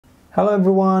Hello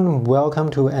everyone, welcome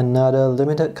to another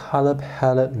limited color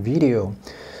palette video.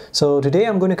 So today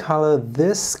I'm going to color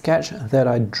this sketch that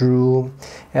I drew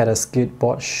at a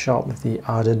skateboard shop the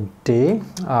other day.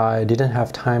 I didn't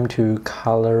have time to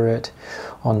color it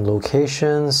on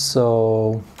location,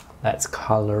 so let's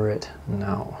color it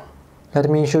now. Let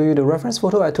me show you the reference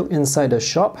photo I took inside the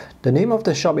shop. The name of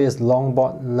the shop is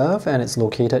Longboard Love and it's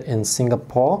located in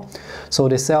Singapore. So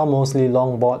they sell mostly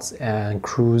longboards and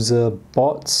cruiser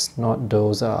boards, not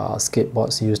those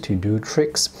skateboards used to do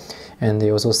tricks. And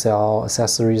they also sell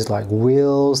accessories like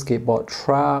wheels, skateboard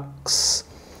trucks,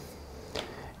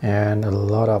 and a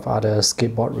lot of other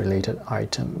skateboard related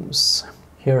items.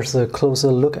 Here's a closer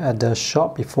look at the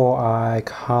shop before I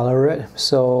color it.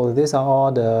 So these are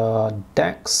all the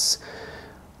decks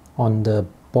on the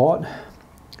board,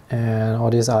 and all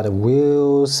these are the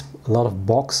wheels, a lot of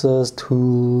boxes,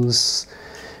 tools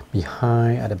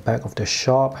behind at the back of the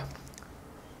shop.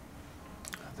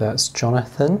 That's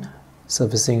Jonathan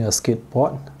servicing a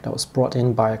skateboard that was brought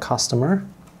in by a customer.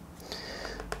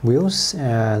 Wheels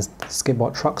and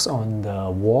skateboard trucks on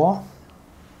the wall.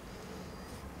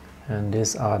 And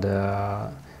these are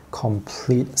the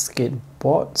complete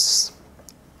skateboards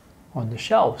on the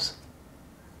shelves.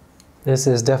 This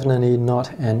is definitely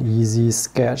not an easy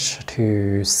sketch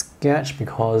to sketch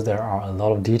because there are a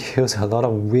lot of details, a lot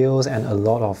of wheels and a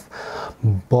lot of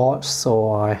boards,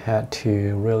 so I had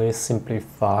to really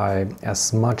simplify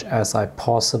as much as I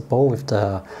possible with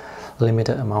the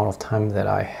limited amount of time that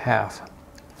I have.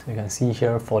 So you can see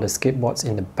here for the skateboards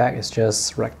in the back, it's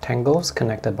just rectangles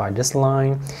connected by this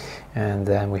line, and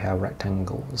then we have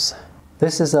rectangles.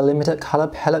 This is a limited color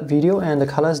palette video, and the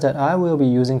colors that I will be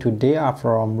using today are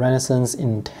from Renaissance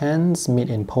Intense made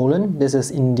in Poland. This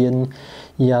is Indian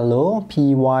Yellow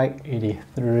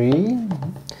PY83,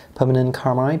 Permanent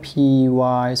Carmine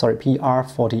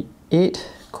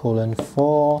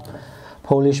PR48:4,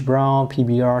 Polish Brown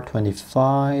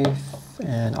PBR25,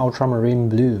 and Ultramarine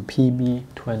Blue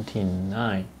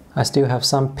PB29. I still have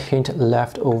some paint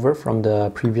left over from the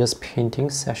previous painting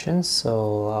sessions,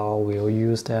 so I will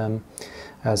use them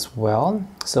as well.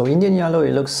 So Indian Yellow,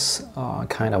 it looks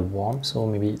kind of warm, so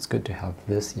maybe it's good to have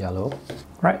this yellow.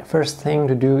 Right, first thing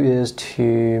to do is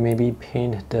to maybe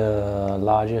paint the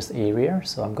largest area.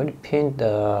 So I'm going to paint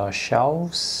the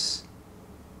shelves.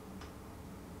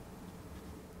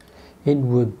 It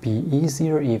would be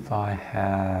easier if I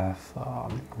have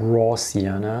raw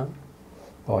sienna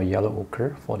or yellow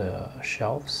ochre for the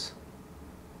shelves.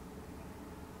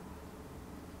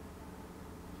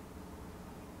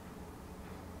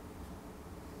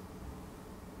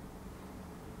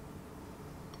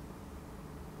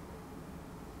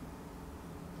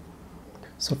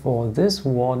 So for this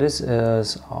wall, this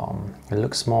is it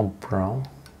looks more brown.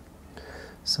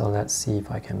 So let's see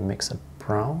if I can mix a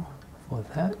brown for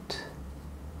that.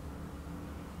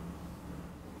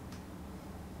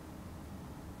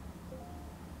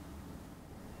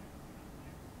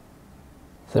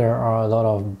 There are a lot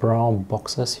of brown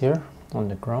boxes here on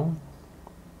the ground.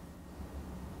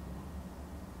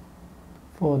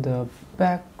 For the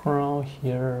background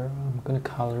here, I'm going to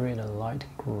color it a light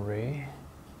gray.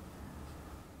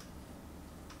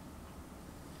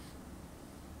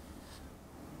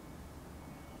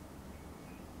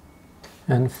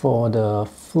 And for the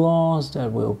floors,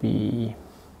 that will be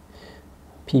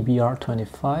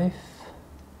PBR25,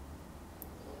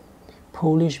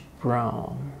 Polish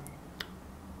Brown.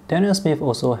 Daniel Smith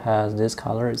also has this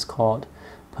color, it's called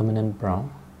Permanent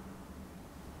Brown.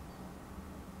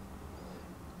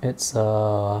 It's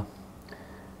a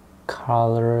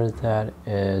color that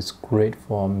is great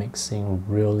for mixing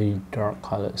really dark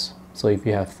colors. So if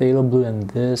you have phthalo blue and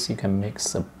this, you can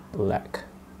mix a black,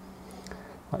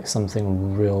 like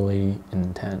something really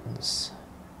intense.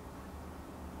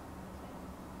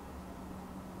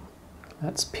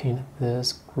 Let's paint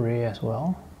this gray as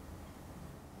well.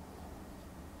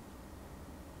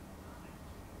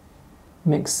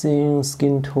 Mixing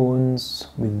skin tones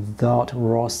without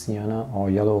raw sienna or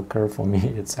yellow ochre, for me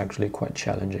it's actually quite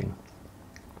challenging,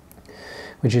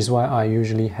 which is why I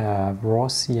usually have raw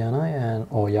sienna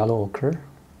or yellow ochre.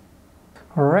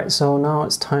 Alright, so now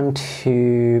it's time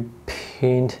to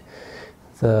paint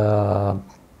the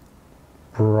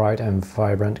bright and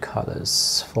vibrant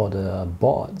colors for the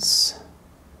boards.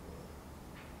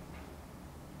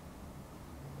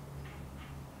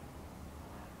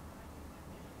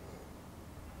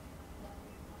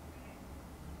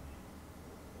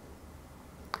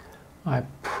 I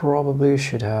probably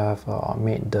should have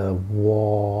made the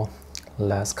wall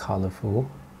less colorful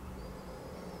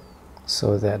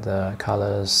so that the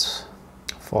colors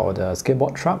for the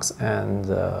skateboard trucks, and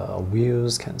the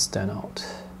wheels can stand out.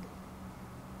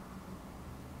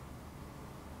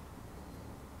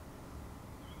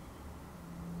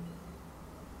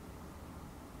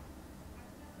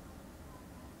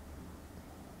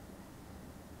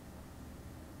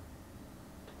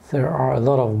 There are a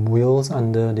lot of wheels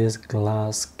under this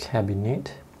glass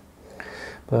cabinet,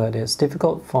 but it's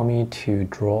difficult for me to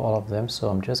draw all of them, so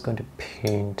I'm just going to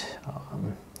paint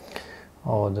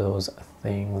all those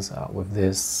things with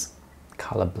this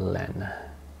color blend.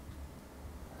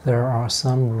 There are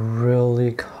some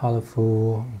really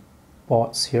colorful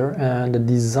boards here, and the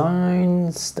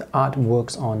designs, the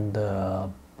artworks on the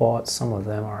boards, some of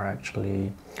them are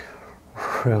actually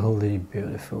really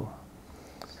beautiful.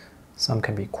 Some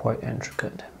can be quite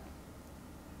intricate.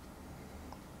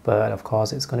 But of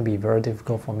course, it's going to be very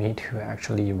difficult for me to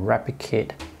actually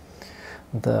replicate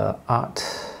the art.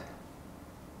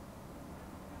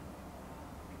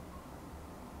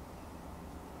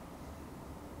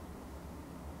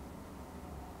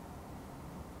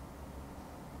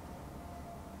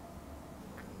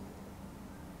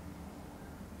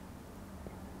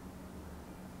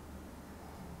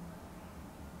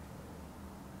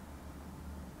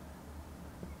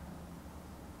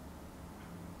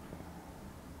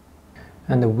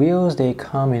 And the wheels, they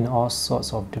come in all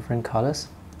sorts of different colors.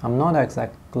 I'm not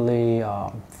exactly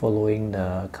following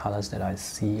the colors that I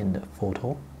see in the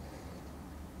photo.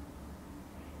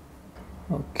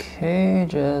 Okay,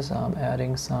 just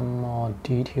adding some more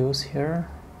details here.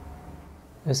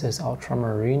 This is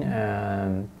ultramarine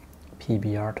and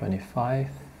PBR 25.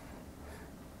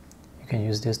 You can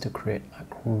use this to create like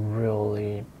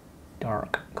really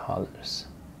dark colors.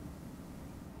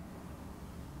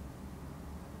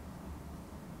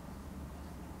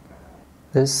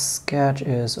 This sketch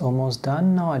is almost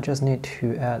done. Now I just need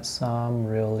to add some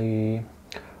really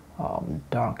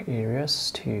dark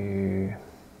areas to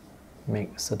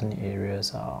make certain areas,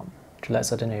 to let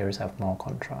certain areas have more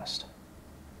contrast.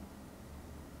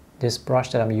 This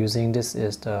brush that I'm using, this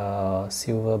is the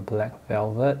Silver Black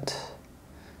Velvet,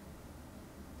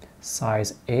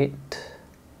 size 8.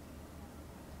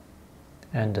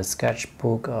 And the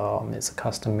sketchbook, it's a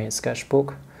custom-made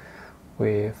sketchbook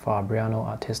with Fabriano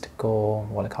Artistico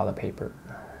watercolor paper.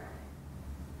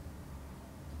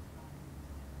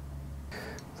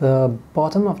 The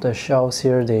bottom of the shelves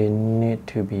here, they need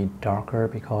to be darker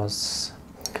because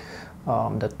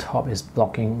the top is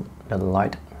blocking the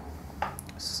light.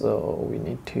 So we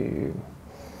need to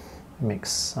make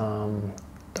some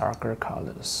darker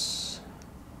colors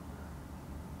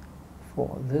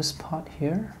for this part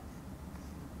here.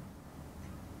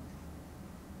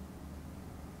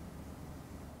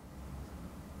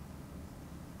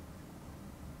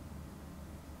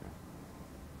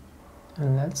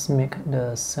 And let's make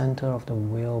the center of the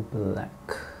wheel black.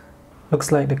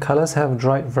 Looks like the colors have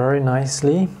dried very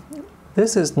nicely.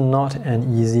 This is not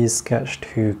an easy sketch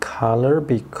to color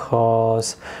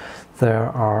because there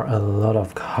are a lot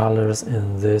of colors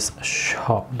in this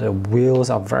shop. The wheels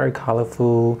are very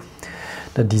colorful.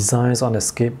 The designs on the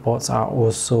skateboards are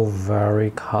also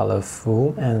very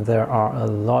colorful, and there are a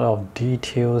lot of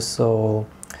details. So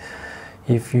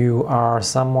if you are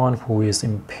someone who is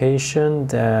impatient,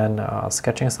 then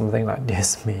sketching something like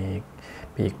this may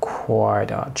be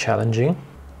quite challenging.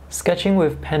 Sketching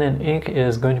with pen and ink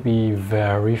is going to be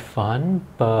very fun,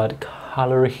 but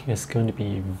coloring is going to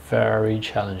be very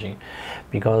challenging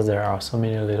because there are so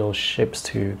many little shapes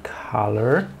to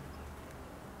color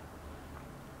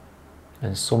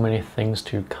and so many things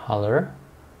to color.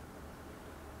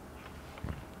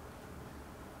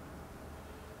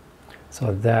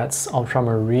 So that's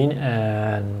ultramarine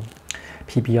and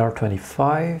PBR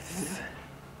 25.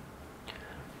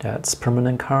 That's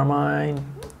permanent carmine,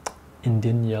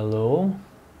 Indian yellow.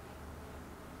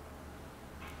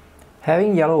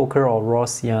 Having yellow ochre or raw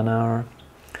sienna,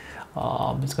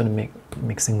 it's going to make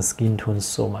mixing skin tones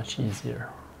so much easier.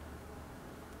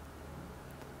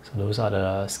 So those are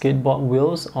the skateboard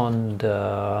wheels on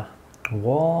the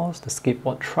walls, the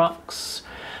skateboard trucks.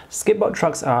 Skateboard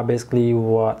trucks are basically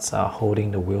what's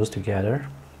holding the wheels together.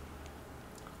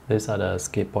 These are the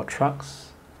skateboard trucks.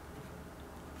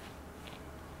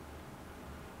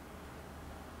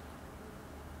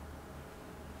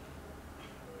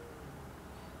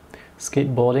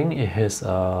 Skateboarding is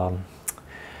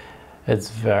it's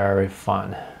very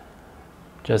fun.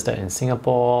 Just that in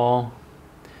Singapore,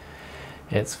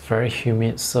 it's very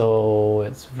humid, so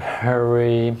it's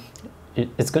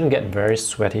going to get very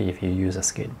sweaty if you use a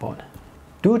skateboard.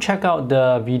 Do check out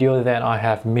the video that I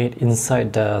have made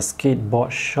inside the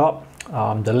skateboard shop.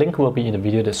 The link will be in the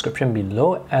video description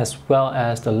below, as well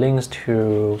as the links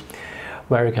to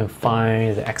where you can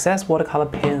find the excess watercolor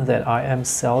paint that I am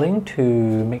selling to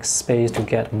make space to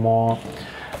get more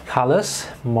colors,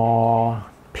 more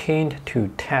paint to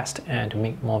test, and to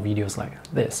make more videos like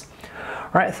this.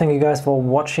 Alright, thank you guys for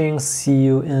watching. See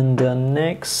you in the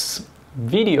next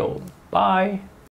video. Bye!